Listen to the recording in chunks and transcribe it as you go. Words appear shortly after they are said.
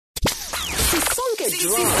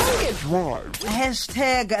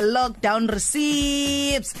#lockdown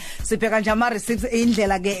receipts. Sipheka nje ama receipts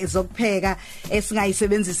indlela ke zokupheka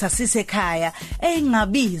esingayisebenzisa sisekhaya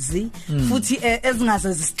engabizi futhi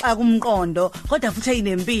ezingaze zisixaka umqondo kodwa futhi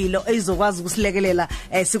ayinempilo ezokwazi ukusilekelela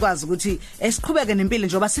sikwazi ukuthi siqhubeke nempilo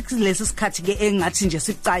njengoba sikulesi sikhathi ke engathi nje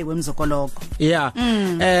sibucayi wemzokoloko. Yeah.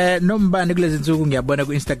 Nombani kulezi insuku ngiyabona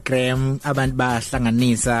ku Instagram abantu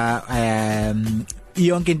bahlanganisa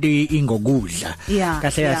yonke into ingokudla kahle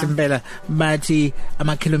kahle impela bathi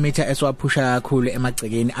ama kilometer esiwaphusha kakhulu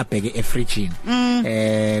emagcekeni abheke efridgini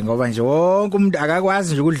ngoba nje wonke umuntu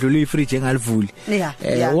akakwazi nje ukudlula ifridge engalivuli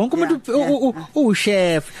wonke umuntu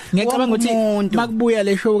uChef ngiyacabanga ukuthi makubuya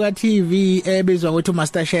le show ka TV ebizwa ukuthi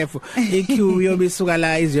uMaster Chef iQ yobisuka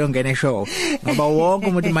la iziyongena show ngoba wonke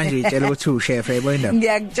umuntu manje itshela ukuthi uChef yayibona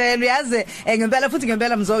ngiyakutshela uyazi ngempela futhi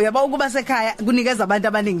ngempela mzo yaba ukuba sekhaya kunikeza abantu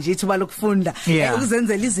abaningi nje ithuba lokufunda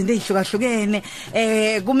ukuzenzela izinto ezihlukene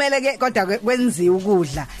kumele ke kodwa kwenziwe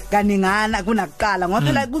ukudla kaningana kunakuqala ngoba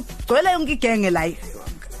phela kugcwele yonke igenge la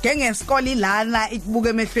genge esikole ilana ibuke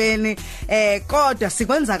emehlweni kodwa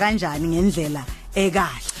sikwenza kanjani ngendlela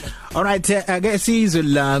ekahle. Alright ake sizwe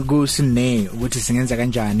la ku Sine ukuthi singenza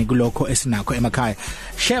kanjani kulokho esinakho emakhaya.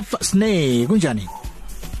 Chef Sine kunjani?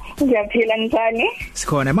 Ngiyaphila njani?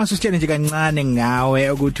 Sikhona mase usitshele nje kancane ngawe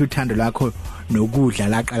ukuthi uthando lwakho nokudla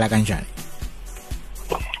laqala kanjani?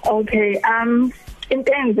 Okay,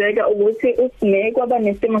 into enzeka ukuthi uSine kwaba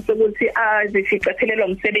nesimo sokuthi azificathelelwa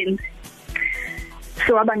umsebenzi.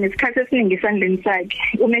 So aba nesikhathi esiningi esandleni sakhe.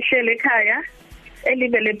 Umehlele ekhaya,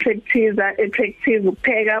 elivele practice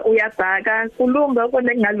ukupheka, uyabhaka, kulunga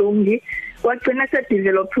kodwa kungalungi. Wagcina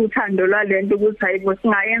sedevelop uthando lwalento ukuthi hayibo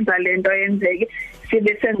singayenza lento yenzeke,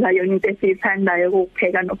 sibe senza yona into esiyithandayo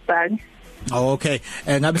ukupheka nokubhaka. Okay,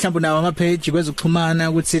 ngabe mhlawumbe nawo ama page kwezokuxhumana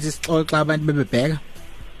ukuthi sithi sixoxa abantu bebebheka?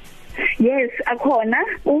 Yes, akhona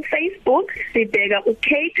uFacebook sibheka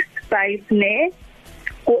uKate by Sine,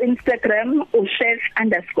 ku Instagram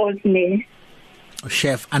uChef_Sine.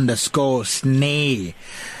 Chef_Sine.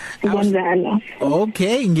 Ngonjalo.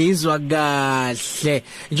 Okay, ngizwa kahle.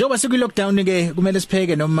 Njengoba siku lockdown ke kumele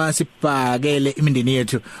sipheke noma sibhakele imindeni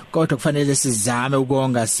yethu, kodwa kufanele sizame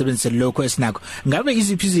ukonga sisebenzise lokho esinakho. Ngabe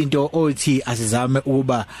iziphi izinto othi asizame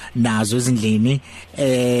ukuba nazo ezindlini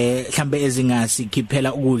mhlambe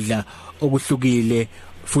ezingasikhiphela ukudla okuhlukile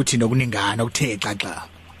futhi nokuningana okuthe xaxa?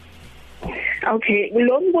 Okay,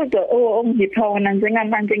 lo mbuzo ongipha wona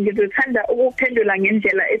njengamanje ngizothanda ukuphendula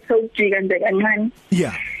ngendlela ethojika nje kancane.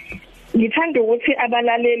 Yeah. Ngithanda ukuthi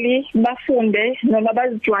abalaleli bafunde noma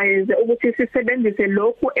bazijwayeze ukuthi sisebenzise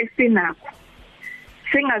lokhu esinakho.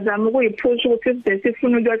 Singazama ukuyiphusha ukuthi sibe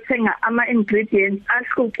sifuna ukuyothenga ama ingredients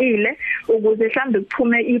ahlukile ukuze mhlambe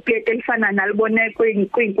kuphume iplate elifana nalibone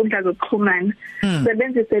kwinkundla zokuxhumana.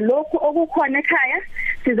 Sebenzise lokhu okukhona ekhaya,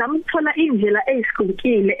 sizama ukuthola indlela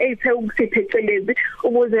ezihlukile ezithe ukusiphecelezi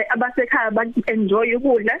ukuze abasekhaya ba-enjoy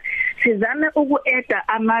ukudla. Sizame uku-add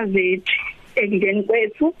ama-veg ekudleni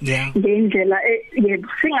kwethu ngendlela yebo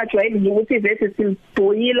singajwayeli nje ukuthi ivese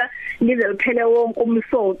siboyila lize liphele wonke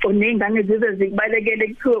umsoco nezingane zize zikubalekele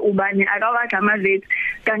kuthiwe ubani akawadla ama-veg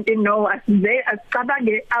kanti no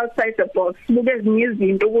asicabange outside the box buke ezinye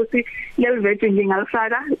izinto ukuthi leli veg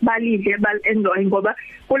ngingalifaka balidle bal-enjoy ngoba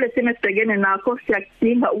kule simo esibhekene nakho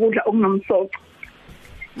siyakudinga ukudla okunomsoco.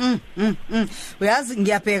 Uyazi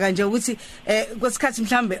ngiyabheka nje ukuthi kwesikhathi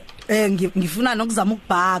mhlambe ngifuna nokuzama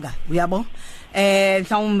ukubhaka uyabo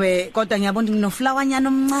mhlawumbe kodwa ngiyabona nginoflawanyana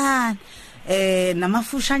omncane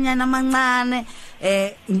namafushanyana amancane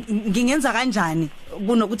ngingenza kanjani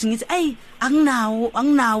kunokuthi ngithi hey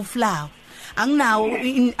anginawo flour anginawo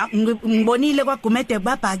ngibonile kwaGumede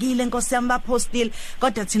babhakile inkosi yami bapostile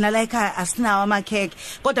kodwa thina la ekhaya asinawo amakheke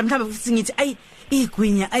kodwa mhlambe futhi ngithi hey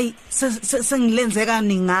igwinya sengilenze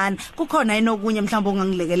kaningana kukhona inokunye mhlawumbe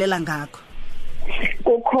ongangilekelela ngakho.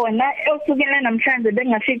 Kukhona osukela namhlanje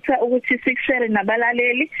bengafikitha ukuthi sikushare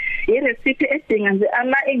nabalaleli irecipe edinga nje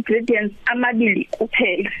ama ingredients amabili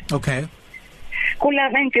kuphela. Okay.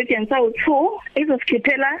 Kula ingredients awu2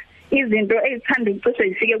 izosikhiphela izinto ezithanda ukucishe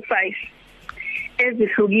zifike ku5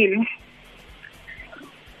 ezihlukile.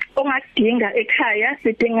 Ongadinga ekhaya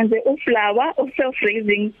sidinga nje uflour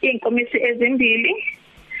self-raising inkomisi ezimbili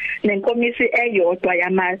nenkomisi eyodwa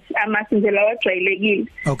amasi nje lawa ajwayelekile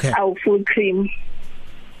awu full cream.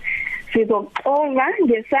 Sizoxova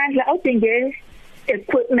ngesandla awudinge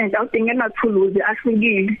equipment awudinge amathuluzi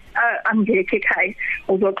ahlukile angekho ekhaya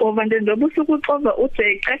uzoxova nje njengoba usukuxova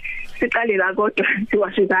ujeqe siqale la kodwa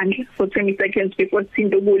siwashe izandla for 20 seconds before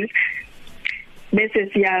sithinta ukudla bese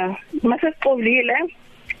siya mase sixovile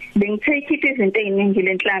bengitake izinto eziningi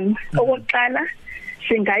lenhlama okokuqala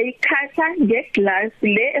singayikhatha ngeglass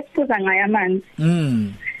le esiphuza ngayo amanzi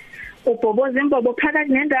ubhoboza imbobo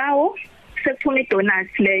phakathi nendawo sekuphuma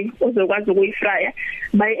idonut le uzokwazi ukuyifrya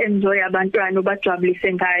bayi enjoy abantwana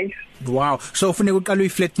ubajabulise ngayo. Wow, so ufuneka uqala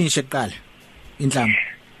uyiflatnishe eqala inhlama.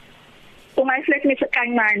 Ungayiflatnisha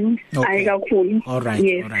kancane hayi kakhulu.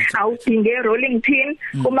 Alright. Awudinge rolling pin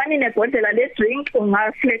uma ninebhodlela le drink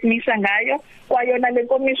ungaflatnisha ngayo kwayona le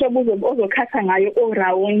nkomisho ozokhatha ngayo o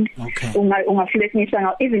round ungaflatnisha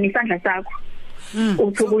ngayo even isandla sakho.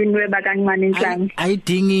 Uthukuyinweba kancane inhlanga.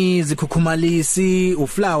 Ayidingi izikhukhumalisi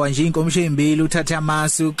uflower nje inkomisho ezimbili uthathe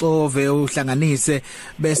amasi uxove uhlanganise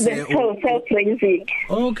bese self-raising.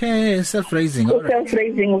 Okay, self-raising.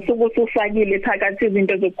 Self-raising usukuthi ufakile phakathi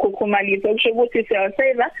izinto zokukhukumalisa okusho ukuthi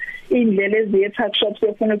siyaseva indlela eziye tuck shops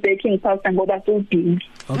efuna baking powder ngoba sudingi.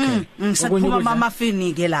 Okay. Sekuphuma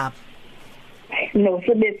muffin ke lapha. No,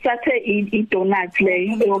 so besathe idonut le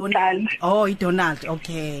yokuqala. Oh, idonut,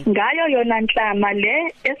 okay. Ngayo yona nhlama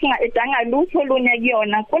le edanga lutho lune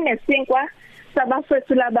kuyona kunesinkwa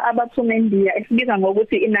sabafethu laba abaphuma eNdiya esibiza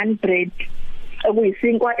ngokuthi inaan bread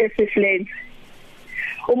okuyisinkwa esiflat.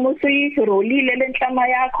 Uma usuyirolile lenhlama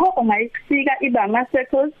yakho ungayisika iba ama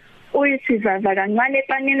circles uyisivaza kancane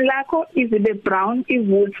epanini lakho izibe brown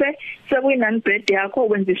ivuthwe sekuyinaan bread yakho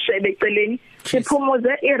wenza ishebe eceleni siphumuze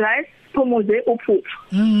irice phumuze uphuthu.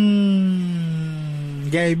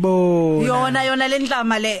 Ngiyayibona. Yona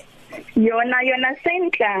lenhlama le. Yona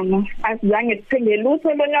senhlama asizange sithenge lutho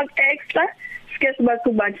lona extra sike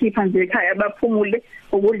sibathu bakhipha nje ekhaya baphumule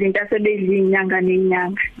ukudla into asebedla inyanga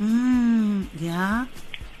nenyanga. Yeah.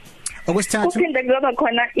 Okwesithathu kuphinde kuba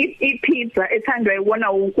khona ipizza ethandwa yiwona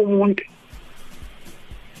wonke umuntu.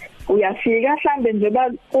 Uyafika mhlambe nje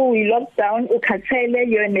uyi lockdown ukhathele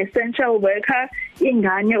you're essential worker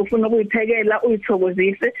ingane ufuna ukuyiphekela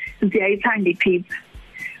uyithokozise siyayithanda ipizza.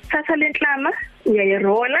 Thatha lenhlama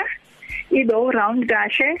uyayirola ibe round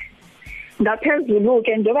kahle ngaphezulu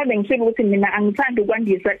ke njengoba bengisho ukuthi mina angithandi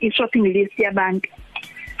ukwandisa i-shopping list yabantu.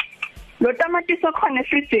 Lo tamatisi okhona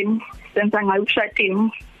efridgini senza ngayo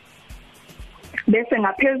ukushatini. Bese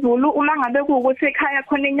ngaphezulu uma ngabe kuukuthi ekhaya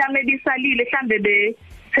khona inyama ebisalile mhlambe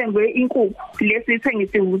bethengwe inkukhu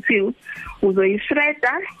lesithengise ukuthi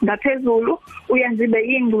uzoyishreda ngaphezulu uyenza ibe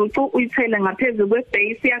ingcucu uyithele ngaphezulu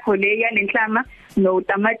kwebase yakho le yanenhlama no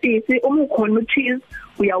tamatisi uma ukhona ucheese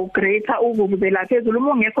uyawugrate uvuvuzela phezulu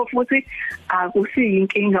uma ungekho futhi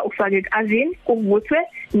akusiyinkinga ufake ku-oven kuvuthwe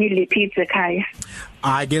nilipizza ekhaya.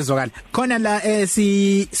 Kezwakala khona la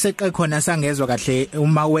siseqe khona sangezwe kahle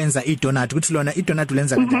uma wenza idonut ukuthi lona idonut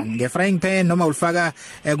ulenza kanjani nge-frying pan noma ulifaka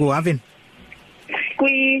ku-oven?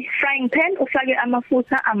 Kwi-frying pan ufake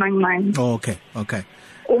amafutha amancane. Okay.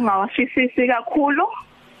 Ungawashisisi kakhulu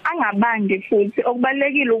angabandi futhi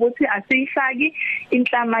okubalekile ukuthi asiyifaki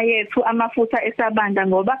inhlama yethu amafutha esabanda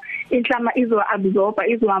ngoba inhlama izoabsorba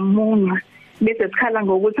izowamunca bese sikhala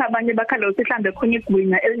ngokuthi abanye bakhala ukuthi mhlambe khona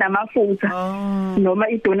igwinya elinamafutha noma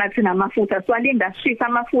idonut namafutha swalinda shisa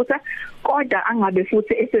amafutha kodwa angabe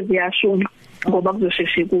futhi eseziyashuma ngoba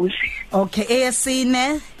kuzosheshe kushe. Okay,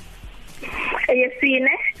 eyesine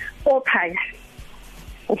ophaya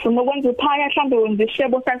ufuna ukwenza uphaya mhlambe wenza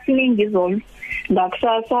ishebo sasiningi izolo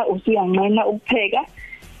ngakusasa usuyanqena ukupheka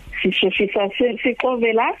sisheshisa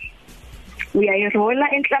sixovela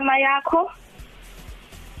uyayirola inhlama yakho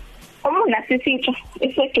uma unasisitsha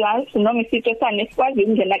eseglass noma isitsha sanesikwazi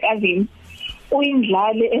indlela kavini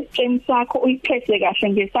uyindlale esitsheni sakho uyiphese kahle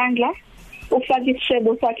ngesandla ufake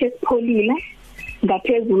isishebo sakhe esipholile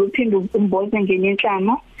ngaphezulu uphinde umboze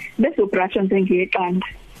ngenhlama bese ubrusha njengeqanda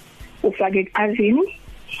ufake ku-oven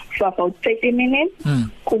for about 30 minutes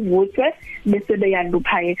kuvuthwe bese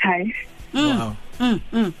beyalupha ekhaya. Wow.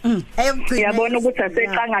 Yabona ukuthi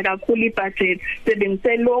aseqanga kakhulu ibudget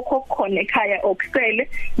sebenzise lokho khona ekhaya okusele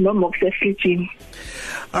noma okusefridgini.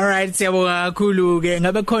 Alright, siyabonga kakhulu ke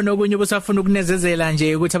ngabe khona okunye obusafuna ukunezezela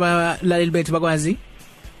nje ukuthi abalaleli bethu bakwazi?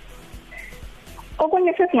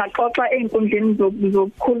 Okunye sesingaxoxa einkundleni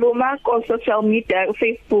zokukhuluma ko social media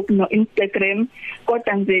uFacebook no Instagram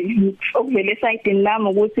kodwa nje okuvele esayidini lami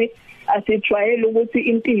ukuthi asijwayele ukuthi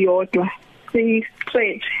into iyodwa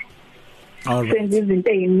si-stretch. Senze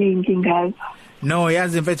izinto eziningi ngazo. No,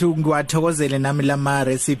 yazi mfethu ngiwathokozele nami lama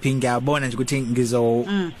recipe ngiyabona nje ukuthi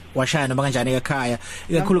ngizowashaya noma kanjani ekhaya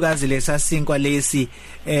ikakhulukazi lesasinkwa lesi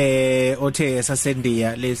othe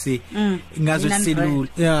sasendiya lesi ngazo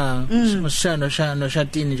silula shano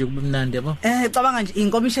shatini nje kubemnandi yabo. Cabanga nje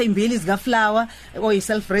inkomisho ezimbili zika flour oyi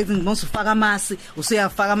self raising mase ufaka amasi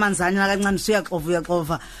usuyafaka amanzana kancane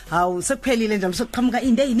usuyaxova hawu sekuphelile njalo sokuqhamuka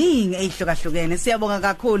into eziningi ezihlukahlukene. Siyabonga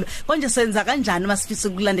kakhulu konje senza kanjani masifisa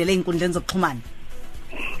ukulandela einkundleni zokuxhumana?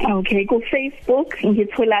 Okay, ku Facebook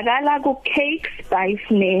ngitholakala ku Cakes by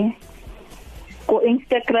Sneh. Ku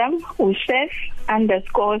Instagram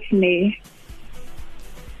uChef_Sneh.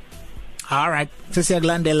 Alright,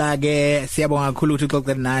 sesiyakulandela ke siyabonga kakhulu ukuthi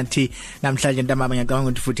uxoxe nathi namhlanje ntamama ngiyacabanga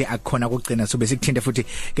ukuthi futhi akukhona ukugcina sobe sikuthinte futhi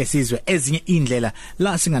ke sizwe ezinye indlela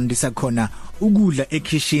la singandisa khona ukudla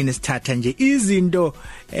ekitchen sithatha nje izinto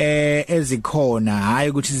ezikhona hayi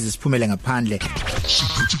ukuthi siziphumele ngaphandle.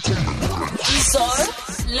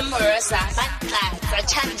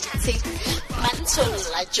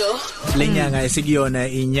 Lenyanga esikuyona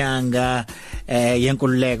inyanga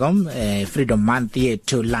yenkululeko Freedom Month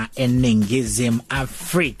yethu la eNingizimu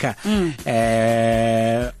Afrika.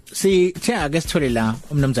 Si ake sithole la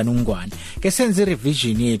umnumzana uNgwane ke senze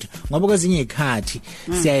revision yethu ngoba kwezinye izikhathi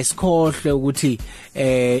siyayisikhohle ukuthi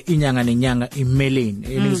inyanga nenyanga imeleni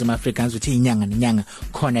eNingizimu Afrika ukuthi inyanga nenyanga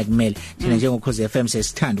khona kumele thina njengokhoze FM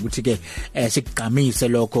sesithanda ukuthi ke sikugqamise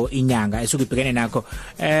lokho inyanga esukubhekene nakho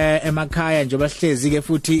emakhaya nje bahlezi ke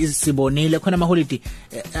futhi sibonile khona ama holiday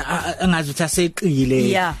angazi ukuthi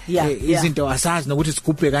aseqile izinto asazi nokuthi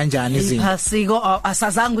sigubhe kanjani izinto asiko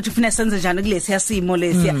asazange ukuthi ufune senze njani kulesi yasimo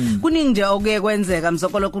lesi kuningi nje okuye kwenzeka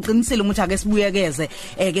mzokolo kuqinisile ukuthi ake sibuyekeze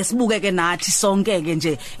ke sibukeke nathi sonke ke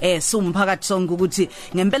nje sumphakathi sonke ukuthi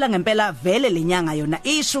ngempela vele lenyanga yona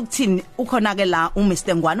isho ukuthini ukhona ke la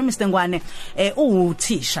uMr Ngwane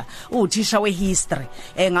uthisha wehistory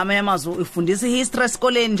ngamanye amazwi ufundisa ihistory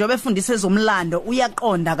esikoleni njobe efundisa ezomlando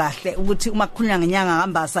uyaqonda kahle ukuthi uma kukhulunywa ngenyanga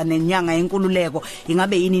ngambasa nenyanga yenkululeko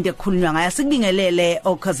ingabe yini into ekukhulunywa ngayo sikubingelele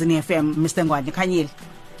okhazini FM Mr Ngwane khanyile.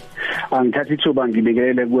 Angithatha ithuba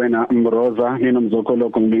ngibingelele kuwena Mroza ninomzokolo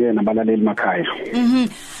ngibike nabalaleli emakhaya.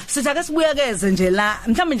 Sithi ake sibuyekeze nje la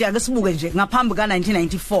mhlawumbe nje ake sibuke nje ngaphambi ka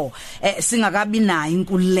 1994 singakabi nayo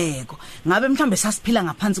inkululeko ngabe mhlawumbe sasiphila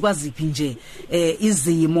ngaphansi kwaziphi nje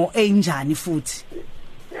izimo enjani futhi.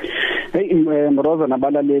 Hey Mroza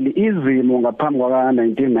nabalaleli izimo ngaphambi kwa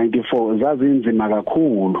 1994 zazinzima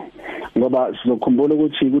kakhulu ngoba sizokhumbula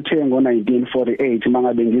ukuthi kuthe ngo1948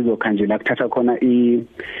 mangabe ngizokhanjela kuthatha khona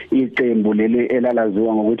iqembu leli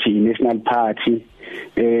elalaziwa ngokuthi iNational Party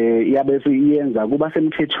yabe siyenza kuba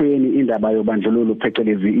semthethweni indaba yobandlululo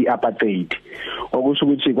phecelezi iapartheid okusho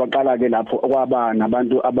ukuthi kwaqala ke lapho kwaba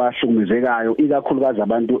nabantu abahlukumezekayo ikakhulukazi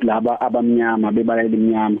abantu laba abamnyama bebala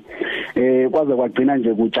elimnyama kwaze kwagcina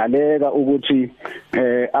nje kutshaleka ukuthi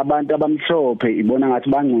abantu abamhlophe ibona ngathi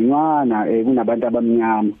bangconywana kunabantu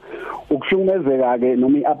abamnyama ukuhlukumezeka ke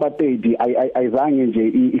noma iapartheid ayizange nje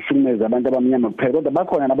ihlukumeze abantu abamnyama kuphela kodwa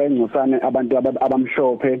bakhona nabayingcosane abantu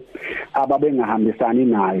abamhlophe ababengahambisani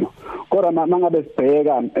nayo kodwa mangabe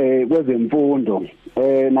sibheka kwezemfundo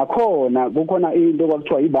nakhona kukhona into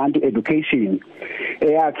kwakuthiwa ibantu education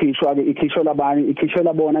eyakhishwa ke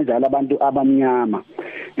ikhishwa bona njalo abantu abamnyama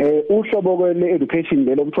uhlobo kwele education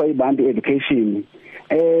lelo kuthiwa ibantu education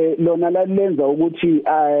lona lalenza ukuthi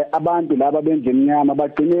abantu laba bendle emnyama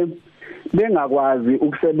bagcine bengakwazi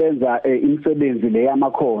ukusebenza imisebenzi le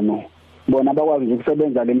yamakhono bona bakwazi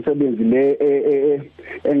ukusebenza lemisebenzi le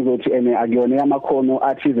engizothi akuyona yamakhono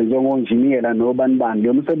athize njengonjiniyela nobani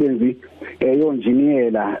le misebenzi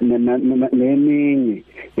yonjiniyela neminye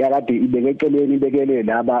yakade ibekeceleni ibekele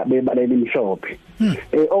laba bebalela imhlophe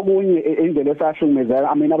okunye indlela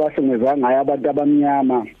esahlukumeza abahlukumeza ngayo abantu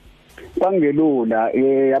abamnyama kwangelula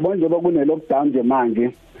yabona nje bakune lockdown nje manje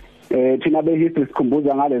thina behistory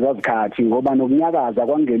sikhumbuza ngalezi zikhathi ngoba nokunyakaza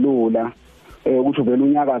kwangelula ukuthi uvela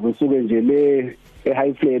unyakaza usuke nje le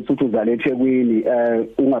high flat uthi uzale eThekwini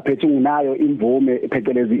ungaphethe unayo imvume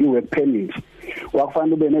phecelezi iwork permit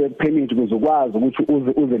wakufanele ube nework permit ukuze ukwazi ukuthi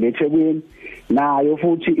uze leThekwini nayo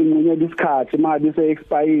futhi inqunyela isikhathi manje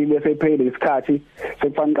se-expire sephele isikhathi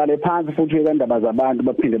sekufanele qale phansi futhi kwendaba zabantu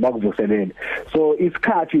baphinde bakuvuselele so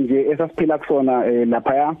isikhathi nje esasiphila kusona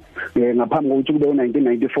lapha ngaphambi kokuthi kube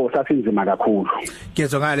u1994 sasinzima kakhulu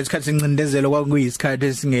kezongala lesikhathi sincindezelo kwakuyisikhathi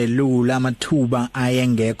esingelula amathuba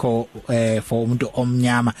ayengekho for umuntu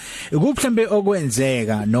omnyama ikuphi mhlambe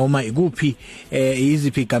okwenzeka noma ikuphi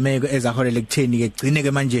iziphi igameko ezaholela ekutheni ke gcine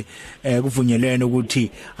ke manje kuvunyelwene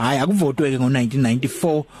ukuthi hayi akuvotwe ke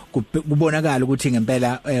ngo1994 kubonakala ukuthi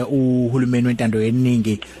ngempela uhulumeni wentando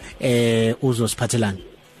yeningi uzosiphathelana.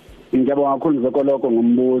 Ngiyabonga kakhulu zokoloko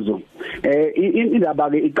ngombuzo indaba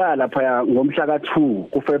ke iqala lapha ngomhla ka2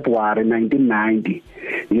 kuFebruary 1990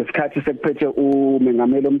 ngesikhathi sekuphethe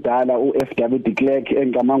umengameli omdala uFW de Klerk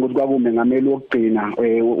engicabanga ukuthi kwakumengameli wokugcina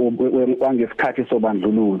wangesikhathi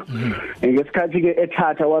sobandlululo ngesikhathi ke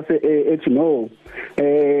ethatha wase ethi no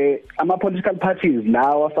ama political parties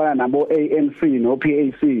lawa afana nabo ANC no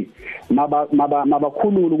PAC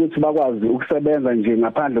mabakhulula ukuthi bakwazi ukusebenza nje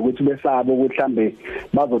ngaphandle ukuthi besaba ukuthi mhlambe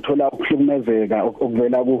bazothola ukuthola ukuhlukumezeka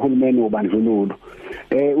okuvela kuhulumeni wobandlululo.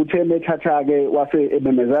 Utheme thatha ke wase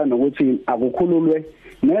ebemezana nokuthi akukhululwe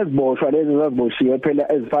neziboshwa lezi zaziboshiwe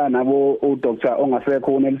phela ezifana nabo uDr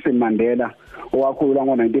ongasekho uNelson Mandela owakhululwa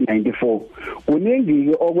ngo1994.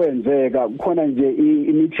 Kuningi ke okwenzeka kukhona nje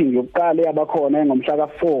i-meeting yokuqala yabakhona ngomhla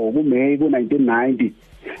ka4 kuMeyi ku1990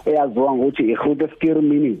 eyaziwa ngokuthi iGroot Skill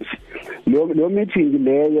Minute. Lo meeting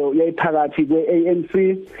leyo yayiphakathi kweANC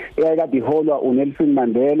eyakade iholwa uNelson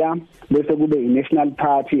Mandela bese kube iNational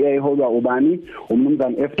Party eyayiholwa ubani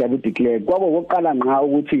umnumzana FW de Klerk. Kwakuqala ngqa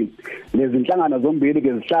ukuthi lezi inhlangano zombili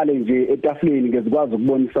ke zihlale nje etafuleni ke zikwazi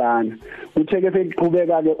ukubonisana. Kuthe ke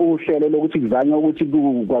seliqhubeka ke uhlelo lokuthi kuzanywa ukuthi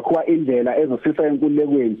kwakhiwa indlela ezosisa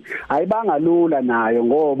enkululekweni. Ayibanga lula nayo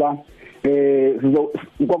ngoba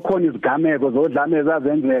kwakhona izigameko zodlame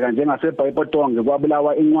ezazenzeka njengaseBhayibhodonge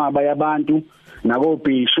kwabulawa inqwaba yabantu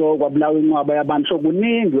nakobhisho kwabulawa inqwaba yabantu so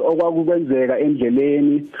kuningi okwakukwenzeka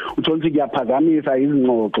endleleni uthola ukuthi kuyaphazamisa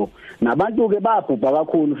izingxoxo nabantu ke babhubha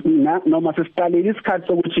kakhulu noma sesiqalile isikhathi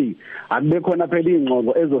sokuthi akube khona phela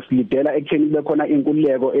izingxoxo ezosilidela ekutheni kube khona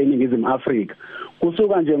inkululeko eningizimu Afrika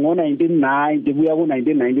kusuka nje ngo1990 kuya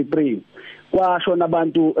ku1993 kwashona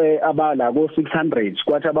abantu abala ko 600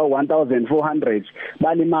 kwathi aba 1400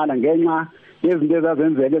 balimala ngenxa yezinto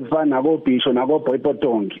ezazenzeka ezifana nakobhisho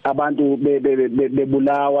nakobhoyipodongi abantu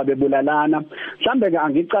bebulalana mhlambe ke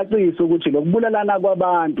angicacisa ukuthi lokubulalana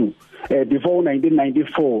kwabantu before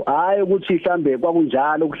 1994 hayi ukuthi mhlambe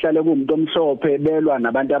kwakunjalo kuhlale kuumuntu omhlophe belwa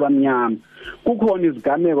nabantu abamnyama kukhona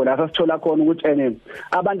izigameko la sasithola khona ukuthi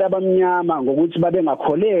abantu abamnyama ngokuthi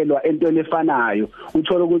babengakholelwa entweni efanayo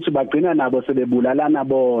uthola ukuthi bagcina nabo sebebulalana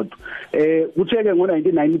bodwa kutheke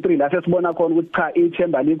ngo1993 la sesibona khona ukuthi cha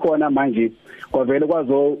ithemba likhona manje kwavele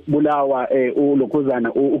kwazobulawa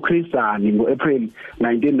ulokhuzana uChrisani ngoApril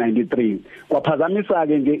 1993 kwaphazamisa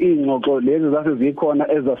ke nje ingxoxo lezi zase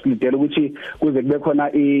zikhona ezasilidela ukuthi kuze kube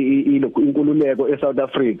khona inkululeko eSouth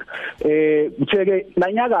Africa kutheke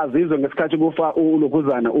lanyakaza izwe ngesikhathi kufa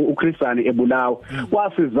ulokhuzana uChrisani ebulawa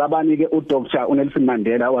kwasiza abanike uDr uNelson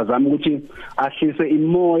Mandela wazama ukuthi ahlise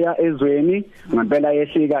imoya ezweni ngempela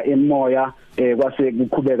yehlika imoya kwase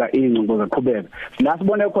kuqhubeka ingcingo zaqhubeka la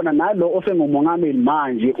sibone khona nalo osengumongameli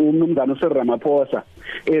manje umnumzana uSir Ramaphosa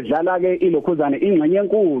edlala ke ilokhuzane ingxenye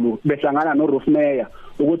enkulu behlangana noRuth Meyer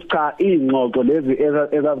ukuthi cha ingxoxo lezi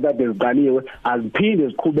ezazikade ziqaliwe aziphinde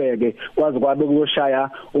ziqhubeke kwaze kwabe kuyoshaya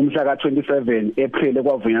umhla ka27 April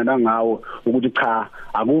kwavunyana ngawo ukuthi cha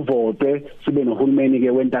akuvotwe sibe nohulumeni ke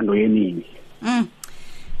wentando yeningi.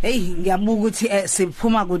 Hey ngiyabuka ukuthi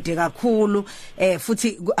siphuma kude kakhulu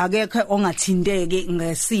futhi akekho ongathindeki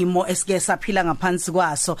ngesimo esike saphila ngaphansi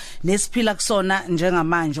kwaso nesiphila kusona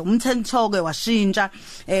njengamanje umthethoko washintsha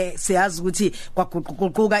siyazi ukuthi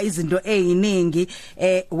kwaguquguquka izinto eziningi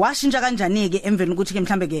washintsha kanjani ke emveni ukuthi ke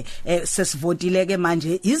mhlambe ke sesivotile ke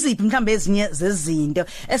manje iziphi mhlambe ezinye zezinto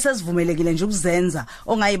esesivumelekile nje ukuzenza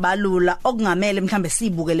ongayibalula okungamele mhlambe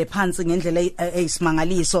sibukele phansi ngendlela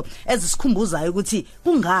eyisimangaliso ezisikhumbuzayo ukuthi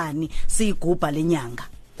ngani sigubha lenyanga.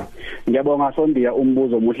 Ngiyabonga Sondiya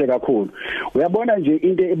umbuzo muhle kakhulu. Uyabona nje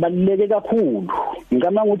into ebaluleke kakhulu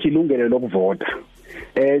ngicabanga ukuthi ilungelo lokuvota.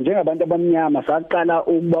 Njengabantu abamnyama saqala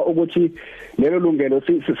ukuthi lelo lungelo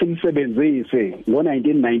silisebenzise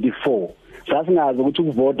ngo1994 sasingazi ukuthi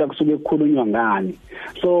ukuvota kusuke kukhulunywa ngani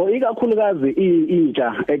so ikakhulukazi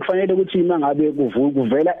intsha ekufanele ukuthi mangabe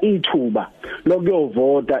kuvela ithuba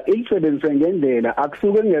lokuyovota ilisebenzise ngendlela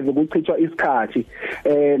akusuke ngeze ukuchithwa isikhathi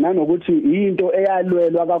nanokuthi into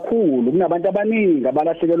eyalwelwa kakhulu kunabantu abaningi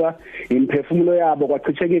abalahlekelwa imphefumulo yabo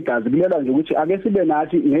kwachitheka igazi kulelwa nje ukuthi ake sibe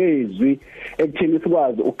nathi ngezwi ekuthini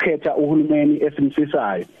sikwazi ukukhetha uhulumeni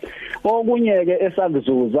esimsisayo okunye ke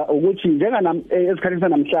esakuzuza ukuthi njengana esikhathini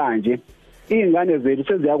namhlanje ingane zethu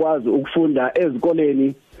seziyakwazi ukufunda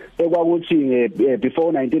ezikoleni ekwakuthi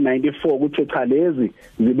before 1994 kuthi cha lezi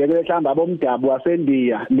zibekele mhlamba abomdabu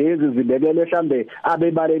waseNdiya lezi zibekele mhlambe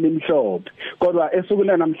abebaleni imhlophe kodwa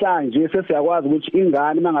esukuna namhlanje sesiyakwazi ukuthi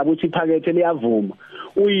ingane mangabe uthi iphakethe liyavuma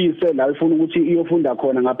uyise la ufuna ukuthi iyofunda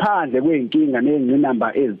khona ngaphandle kweinkinga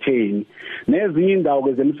nezingcinamba ezitheni nezinye indawo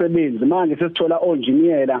kwezemisebenzi manje sesithola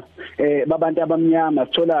onjiniyela babantu abamnyama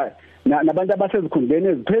sithola nabantu abasezikhundleni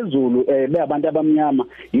eziphezulu beyabantu abamnyama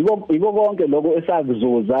yiko konke lokho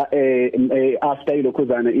esakuzuza after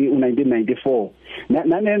ilokhuzana u1994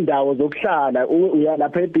 nanendawo zokuhlala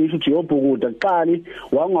uyalapha eBhisho uthi yobhukuda kuqali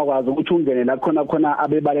wangakwazi ukuthi ungene la khona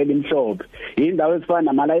abebalela imhlophe indawo ezifana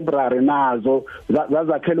nama library nazo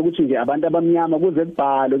zazakhela ukuthi nje abantu abamnyama kuze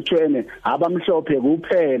kubhalwe kuthene abamhlophe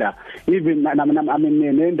kuphela even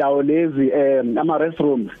nendawo lezi ama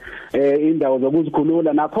restrooms indawo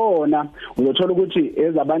zokuzikhulula nakhona khona uzothola ukuthi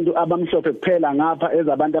ezabantu abamhlophe kuphela ngapha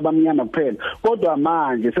ezabantu abamnyama kuphela kodwa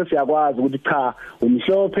manje sesiyakwazi ukuthi cha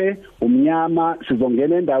umhlophe umnyama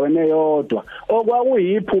sizongena endaweni eyodwa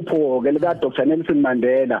okwakuyiphupho ke lika Dr Nelson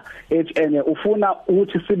Mandela ethi ufuna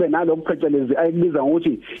ukuthi sibe nalokho phecelezi ayikubiza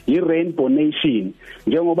ukuthi i-rainbow nation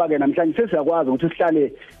njengoba ke namhlanje sesiyakwazi ukuthi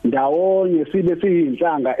sihlale ndawonye sibe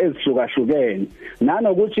siyinhlanga ezihlukahlukene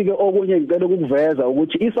nanokuthi ke okunye ngicela ukuveza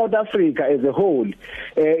ukuthi iSouth Africa as a whole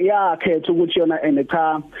yakhetha ukuthi yona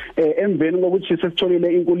cha emveni kokuthi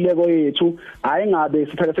sesitholile inkululeko yethu ayingabe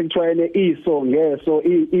siphela sekuthiwele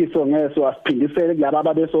iso ngeso asiphindisele kulabo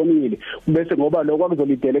ababesomile bese ngoba lokho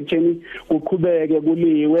kuzolidela ekutheni kuqhubeke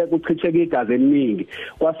kuliwe kuchitheke igazi eliningi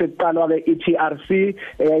kwase kuqalwa ke iTRC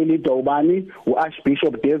eyayilidwa ubani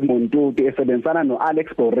uArchbishop Desmond Tutu esebenzisana noAlex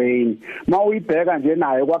Borain mawuyibheka nje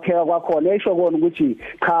nayo kwakheka kwakhona esho kona ukuthi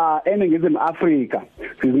cha eningizimu Afrika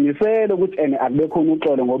sizimisele ukuthi akube khona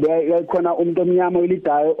uxolo ngoba yayikhona umuntu omnyama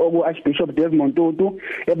oyilidayo okuArchbishop Desmond Tutu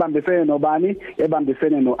ebambisene nobani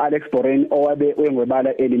ebambisene noAlex Borain owabe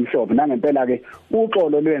wengwebala elimhlophe nangempela ke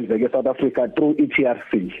uxolo lwenzeke eSouth Africa through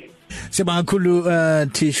iTRC. Sibonga kakhulu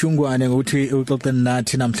Thishu Ngwane ukuthi uxoxe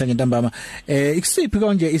nathi namhlanje ntambama ikusiphi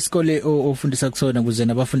konje isikole ofundisa kusona kuze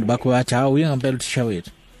nabafundi bakho bathi hawu uyengempela uthisha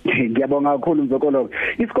wethu. Ngiyabonga kakhulu Mzokolo.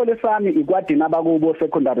 Isikole sami ikwadina bakubo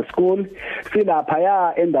secondary school silapha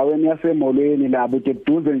ya endaweni yasemolweni labo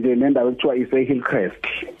eduze nje nendawo ekuthiwa iseHillcrest.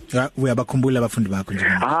 Uyabakhumbula abafundi bakho nje?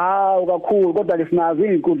 Kakhulu kodwa ke sinazo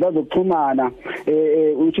izinkundla zokuxhumana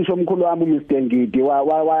uthisha omkhulu wami uMr Ngidi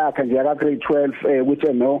wayakha nje aka grade 12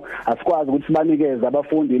 ukuthi no asikwazi ukuthi sibanikeze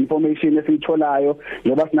abafundi information esiyitholayo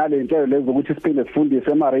njengoba sinale nhlelo lezo ukuthi siphinde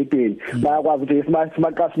sifundise ema-radioini bayakwazi ukuthi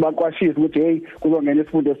sibaqwashise ukuthi hey kuzongena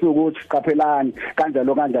isifundo sokuthi siqaphelani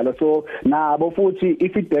kanjalo so nabo futhi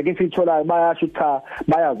ifeedback esitholayo bayasho cha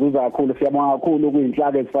bayazuza kakhulu siyabonga kakhulu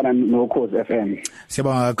kuyinhlaka ezifana noKhosi FM.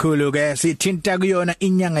 Siyabonga kakhulu ke sithinta kuyona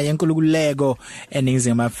inyanga yenkululeko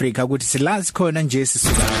eningizimu Afrika ukuthi silazi khona nje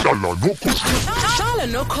sisuka Hlala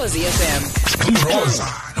noKhosi FM.